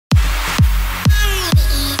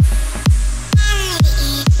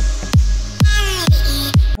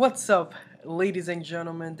What's up, ladies and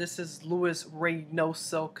gentlemen? This is Louis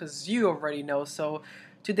Reynoso, because you already know. So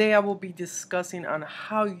today I will be discussing on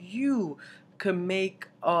how you can make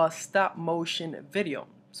a stop motion video.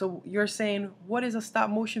 So you're saying, what is a stop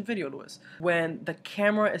motion video, Louis? When the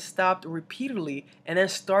camera is stopped repeatedly and then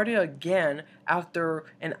started again after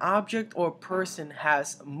an object or person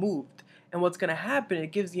has moved. And what's going to happen,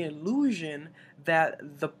 it gives the illusion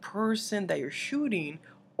that the person that you're shooting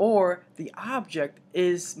or the object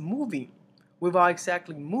is moving without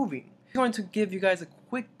exactly moving. I'm going to give you guys a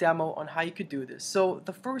quick demo on how you could do this. So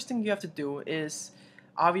the first thing you have to do is,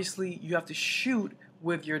 obviously, you have to shoot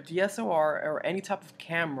with your DSLR or any type of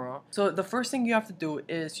camera. So the first thing you have to do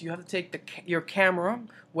is you have to take your camera,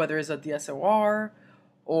 whether it's a DSLR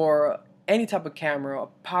or any type of camera, a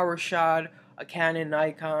power shot, a Canon,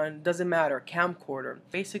 Nikon, doesn't matter, camcorder.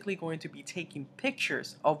 Basically going to be taking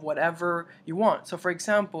pictures of whatever you want. So for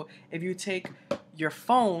example, if you take your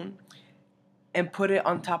phone and put it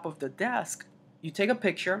on top of the desk, you take a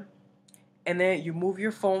picture and then you move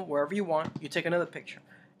your phone wherever you want, you take another picture.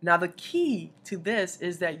 Now the key to this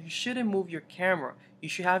is that you shouldn't move your camera. You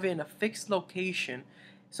should have it in a fixed location.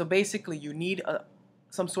 So basically you need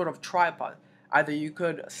some sort of tripod. Either you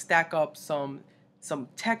could stack up some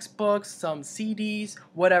textbooks, some CDs,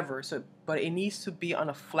 whatever. But it needs to be on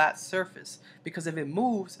a flat surface, because if it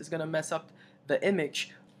moves, it's gonna mess up the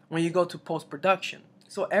image when you go to post-production.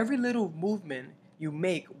 So every little movement you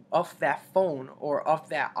make of that phone or of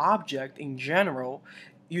that object in general,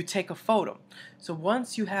 you take a photo. So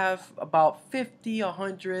once you have about 50,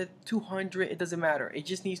 100, 200, it doesn't matter. It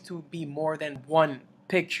just needs to be more than one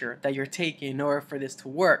picture that you're taking in order for this to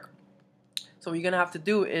work. So what you're gonna have to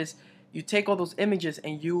do is you take all those images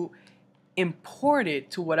and you import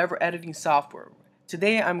it to whatever editing software.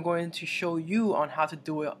 Today I'm going to show you on how to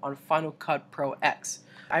do it on Final Cut Pro X.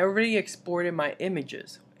 I already exported my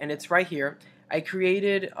images and it's right here. I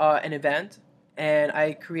created an event and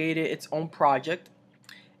I created its own project.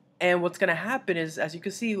 And what's gonna happen is, as you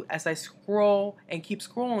can see, as I scroll and keep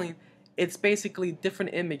scrolling, it's basically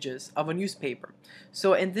different images of a newspaper.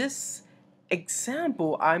 So in this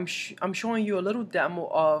example, I'm showing you a little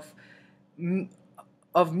demo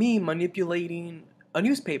of me manipulating a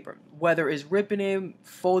newspaper, whether it's ripping it,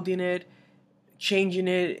 folding it, changing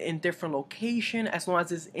it in different location, as long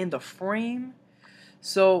as it's in the frame.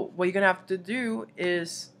 So what you're gonna have to do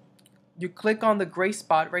is you click on the gray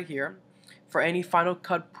spot right here. For any Final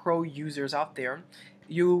Cut Pro users out there,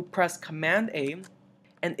 you press Command A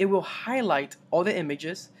and it will highlight all the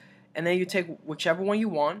images, and then you take whichever one you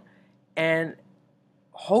want and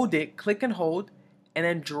hold it, click and hold, and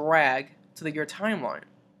then drag to your timeline.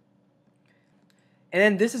 And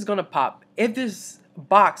then this is gonna pop. If this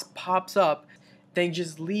box pops up, then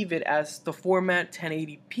just leave it as the format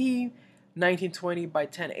 1080p, 1920 by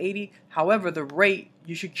 1080. However, the rate,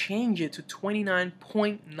 you should change it to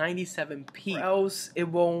 29.97p, or else it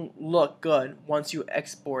won't look good once you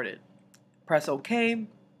export it. Press OK, and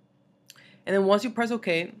then once you press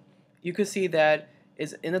OK, you can see that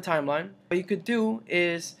it's in the timeline. What you could do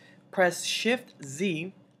is press Shift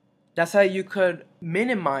Z. That's how you could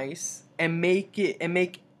minimize and make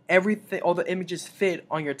everything, all the images fit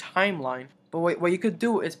on your timeline. But what you could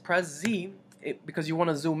do is press Z because you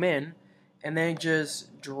want to zoom in, and then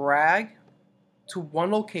just drag to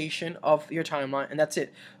one location of your timeline, and that's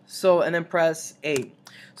it. So, and then press A.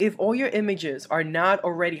 If all your images are not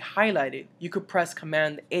already highlighted, you could press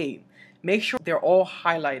Command A. Make sure they're all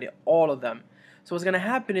highlighted, all of them. So what's gonna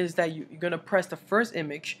happen is that you're gonna press the first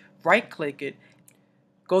image, right click it,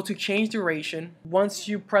 go to change duration. Once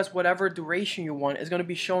you press whatever duration you want, it's going to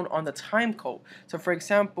be shown on the time code. So for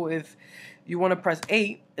example, if you want to press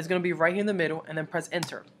 8, it's going to be right here in the middle, and then press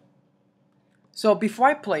enter. So before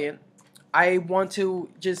I play it, I want to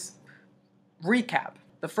just recap.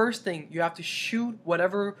 The first thing, you have to shoot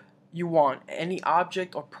whatever you want, any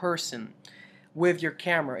object or person, with your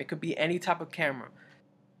camera. It could be any type of camera.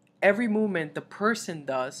 Every movement the person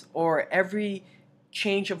does, or every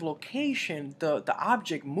change of location the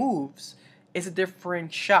object moves, is a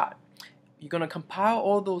different shot. You're gonna compile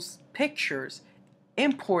all those pictures,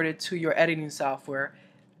 import it to your editing software,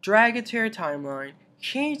 drag it to your timeline,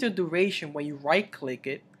 change the duration when you right click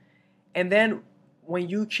it, and then when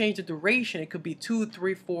you change the duration, it could be 2,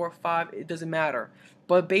 3, 4, 5, it doesn't matter.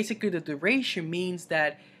 But basically the duration means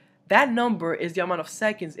that that number is the amount of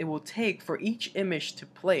seconds it will take for each image to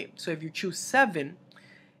play. So if you choose 7,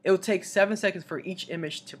 it will take 7 seconds for each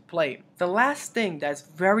image to play. The last thing that's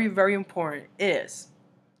very, very important is,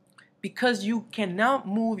 because you cannot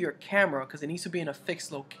move your camera because it needs to be in a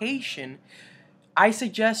fixed location, I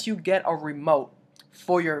suggest you get a remote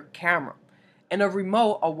for your camera. And a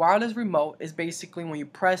remote, a wireless remote, is basically when you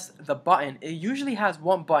press the button. It usually has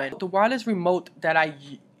one button. The wireless remote that I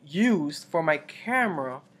used for my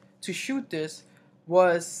camera to shoot this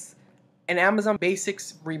was an Amazon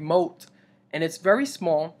Basics remote, and it's very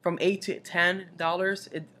small, from $8 to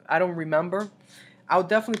 $10. I don't remember. I'll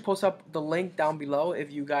definitely post up the link down below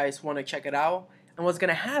if you guys want to check it out. And what's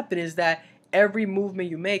gonna happen is that every movement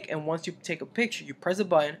you make, and once you take a picture, you press a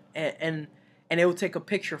button and it will take a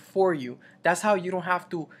picture for you. That's how you don't have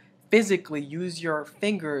to physically use your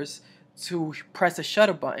fingers to press the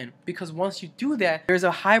shutter button, because once you do that, there's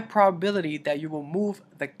a high probability that you will move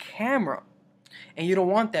the camera, and you don't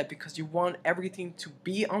want that because you want everything to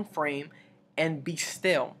be on frame and be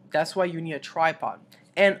still. That's why you need a tripod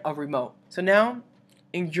and a remote. So now,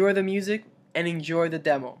 enjoy the music and enjoy the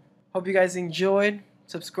demo. Hope you guys enjoyed.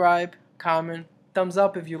 Subscribe, comment, thumbs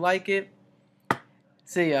up if you like it.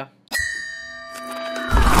 See ya.